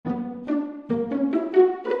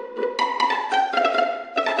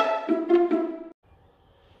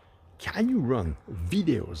Can you run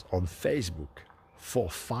videos on Facebook for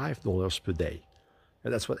 $5 per day?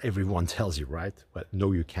 And that's what everyone tells you, right? Well,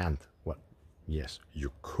 no, you can't. Well, yes,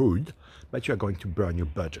 you could, but you're going to burn your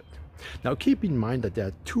budget. Now, keep in mind that there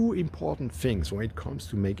are two important things when it comes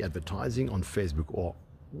to make advertising on Facebook or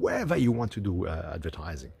wherever you want to do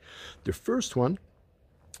advertising. The first one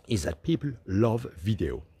is that people love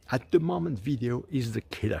video. At the moment, video is the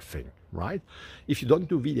killer thing, right? If you don't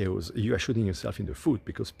do videos, you are shooting yourself in the foot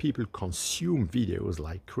because people consume videos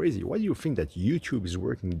like crazy. Why do you think that YouTube is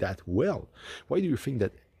working that well? Why do you think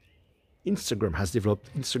that Instagram has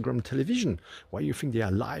developed Instagram television? Why do you think there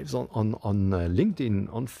are lives on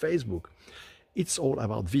LinkedIn, on Facebook? It's all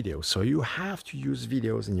about video. So you have to use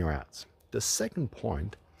videos in your ads. The second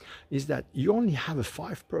point is that you only have a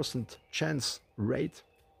 5% chance rate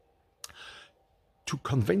to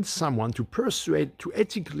convince someone, to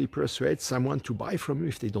ethically persuade someone to buy from you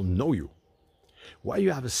if they don't know you. While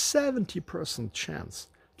you have a 70% chance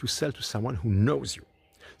to sell to someone who knows you.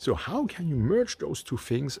 So how can you merge those two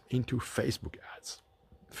things into Facebook ads?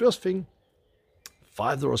 First thing,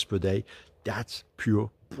 $5 per day, that's pure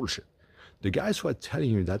bullshit. The guys who are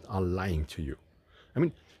telling you that are lying to you. I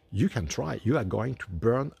mean, you can try. You are going to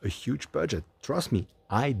burn a huge budget. Trust me,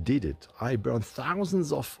 I did it. I burned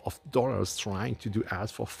thousands of dollars trying to do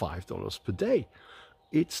ads for $5 per day.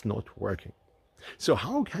 It's not working. So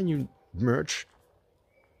how can you merge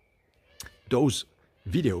those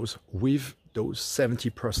videos with those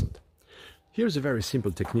 70%? Here's a very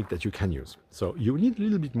simple technique that you can use. So you need a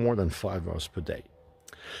little bit more than $5 per day.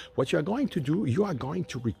 What you are going to do, you are going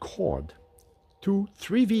to record 2-3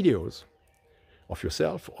 videos of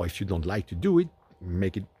yourself, or if you don't like to do it,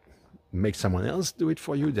 make someone else do it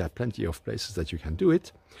for you. There are plenty of places that you can do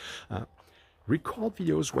it. Record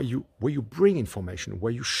videos where you bring information,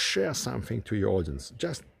 where you share something to your audience,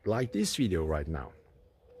 just like this video right now.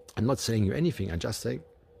 I'm not saying you anything, I just say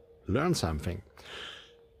learn something.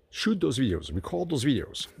 Shoot those videos, record those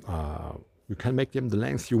videos. You can make them the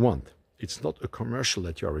length you want. It's not a commercial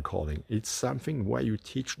that you are recording. It's something where you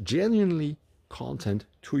teach genuinely content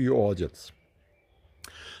to your audience.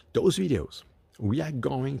 Those videos, we are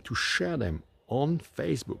going to share them on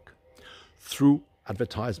Facebook through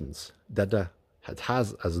advertisements that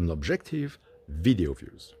has as an objective video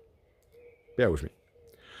views. Bear with me.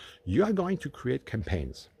 You are going to create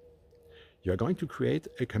campaigns. You are going to create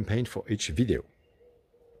a campaign for each video.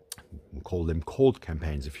 We call them cold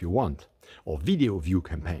campaigns if you want, or video view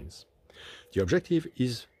campaigns. The objective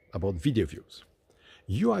is about video views.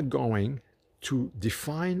 You are going to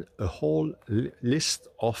define a whole list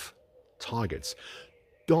of targets.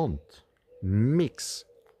 Don't mix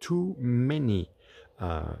too many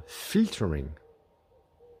filtering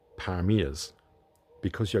parameters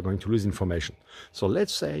because you're going to lose information. So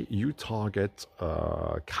let's say you target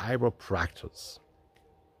chiropractors.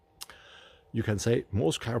 You can say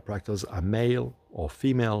most chiropractors are male or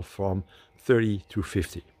female from 30 to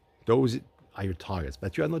 50. Those are your targets,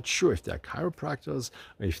 but you are not sure if they are chiropractors,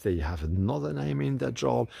 if they have another name in their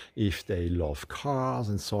job, if they love cars,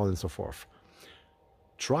 and so on and so forth.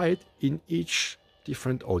 Try it in each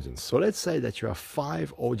different audience. So let's say that you have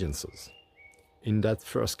 5 audiences in that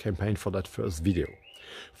first campaign for that first video.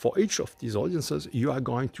 For each of these audiences, you are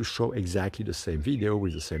going to show exactly the same video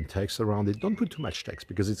with the same text around it. Don't put too much text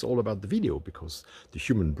because it's all about the video, because the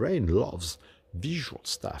human brain loves visual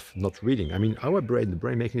stuff, not reading. I mean, our brain, the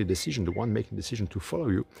brain making a decision, the one making a decision to follow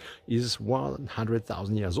you, is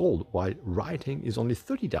 100,000 years old, while writing is only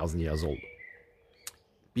 30,000 years old.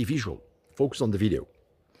 Be visual. Focus on the video.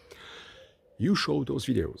 You show those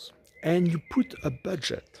videos and you put a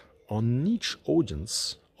budget on each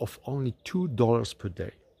audience of only $2 per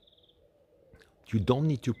day. You don't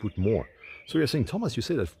need to put more. So you're saying, Thomas, you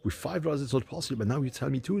say that with $5 it's not possible, but now you tell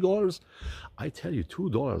me $2? I tell you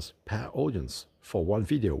 $2 per audience for one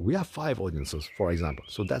video. We have 5 audiences, for example.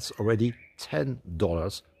 So that's already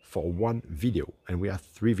 $10 for one video. And we have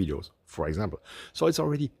 3 videos, for example. So it's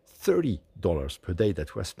already $30 per day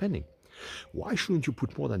that we're spending. Why shouldn't you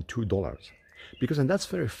put more than $2? Because, and that's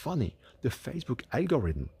very funny, the Facebook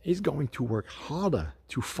algorithm is going to work harder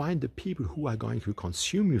to find the people who are going to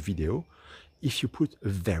consume your video if you put a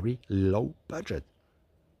very low budget.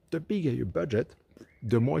 The bigger your budget,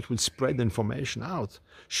 the more it will spread the information out,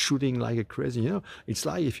 shooting like a crazy. You know, it's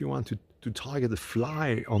like if you want to target a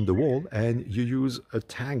fly on the wall and you use a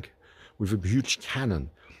tank with a huge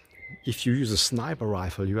cannon. If you use a sniper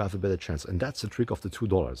rifle, you have a better chance. And that's the trick of the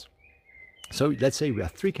 $2. So let's say we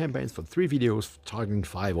have 3 campaigns for 3 videos targeting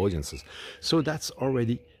 5 audiences. So that's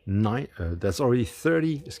already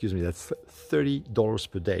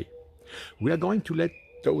 $30 per day. We are going to let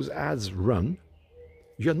those ads run.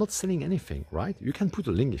 you're not selling anything, right? You can put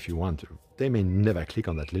a link if you want to. They may never click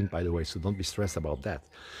on that link, by the way, so don't be stressed about that.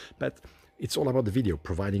 But it's all about the video,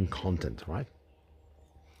 providing content, right?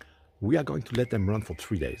 We are going to let them run for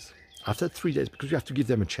 3 days. After 3 days, because you have to give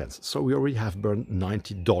them a chance. So we already have burned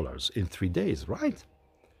 $90 in 3 days, right?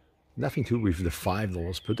 Nothing to do with the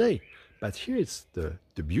 $5 per day. But here is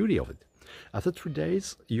the beauty of it. After 3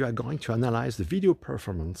 days, you are going to analyze the video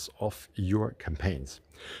performance of your campaigns.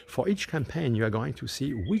 For each campaign, you are going to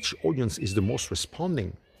see which audience is the most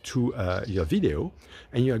responding to your video,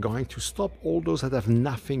 and you are going to stop all those that have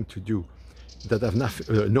nothing to do, that have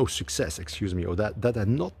no success, or that are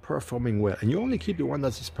not performing well, and you only keep the one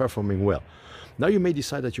that is performing well. Now you may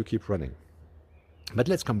decide that you keep running. But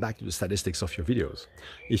let's come back to the statistics of your videos.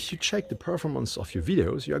 If you check the performance of your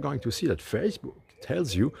videos, you are going to see that Facebook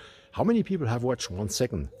tells you how many people have watched 1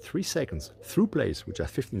 second, 3 seconds, through plays, which are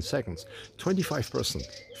 15 seconds, 25%,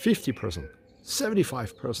 50%,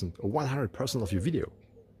 75%, or 100% of your video.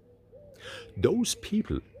 Those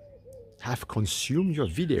people have consumed your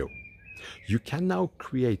video. You can now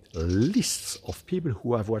create lists of people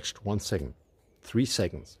who have watched 1 second, 3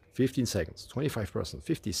 seconds, 15 seconds, 25%,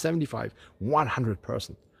 50, 75,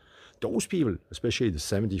 100%. Those people, especially the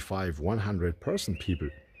 75, 100% people,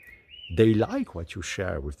 they like what you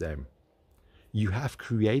share with them. You have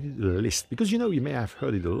created a list, because you may have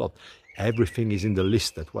heard it a lot. Everything is in the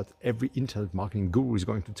list. That's what every internet marketing guru is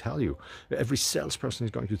going to tell you. Every salesperson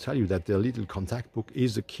is going to tell you that their little contact book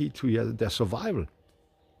is the key to their survival.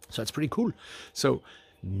 So that's pretty cool. So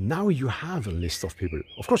now you have a list of people.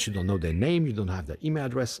 Of course, you don't know their name, you don't have their email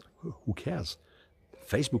address. Who cares?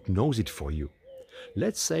 Facebook knows it for you.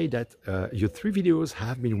 Let's say that your 3 videos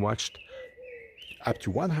have been watched up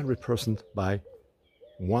to 100% by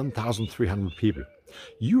 1,300 people.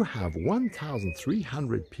 You have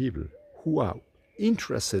 1,300 people who are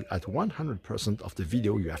interested at 100% of the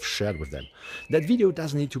video you have shared with them. That video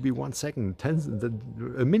doesn't need to be 1 second,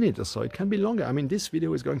 a minute or so. It can be longer. I mean, this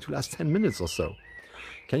video is going to last 10 minutes or so.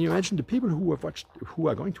 Can you imagine the people who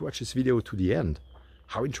are going to watch this video to the end,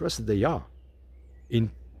 how interested they are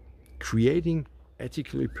in creating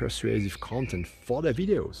ethically persuasive content for their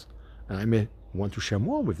videos? And I may want to share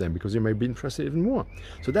more with them because they may be interested even more.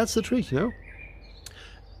 So that's the trick,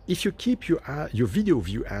 If you keep your video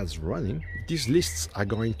view ads running, these lists are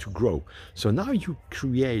going to grow. So now you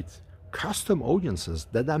create custom audiences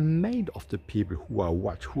that are made of the people who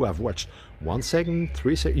have watched 1 second,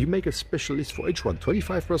 3 seconds. You make a special list for each one,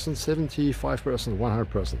 25%, 75%,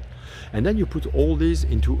 100%. And then you put all these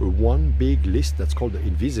into one big list that's called the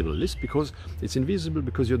invisible list, because it's invisible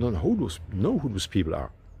because you don't know who those people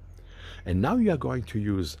are. And now you are going to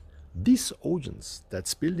use this audience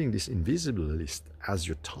that's building this invisible list as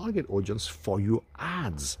your target audience for your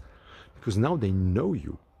ads, because now they know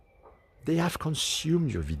you. They have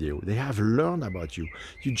consumed your video. They have learned about you.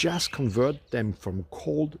 You just convert them from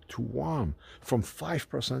cold to warm, from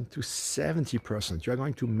 5% to 70%. You are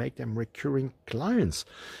going to make them recurring clients.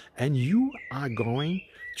 And you are going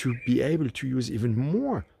to be able to use even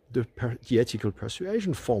more the ethical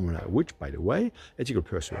persuasion formula, which, by the way, ethical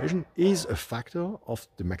persuasion is a factor of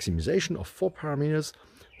the maximization of 4 parameters: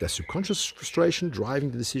 the subconscious frustration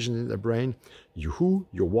driving the decision in the brain, your who,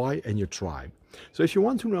 your why, and your tribe. So if you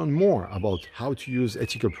want to learn more about how to use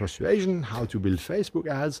ethical persuasion, how to build Facebook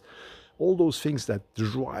ads, all those things that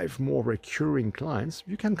drive more recurring clients,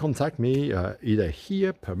 you can contact me either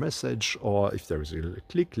here per message, or if there is a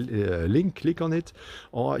link, click on it,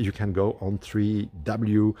 or you can go on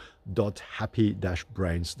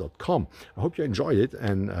www.happy-brains.com. I hope you enjoyed it,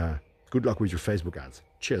 and good luck with your Facebook ads.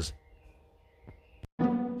 Cheers.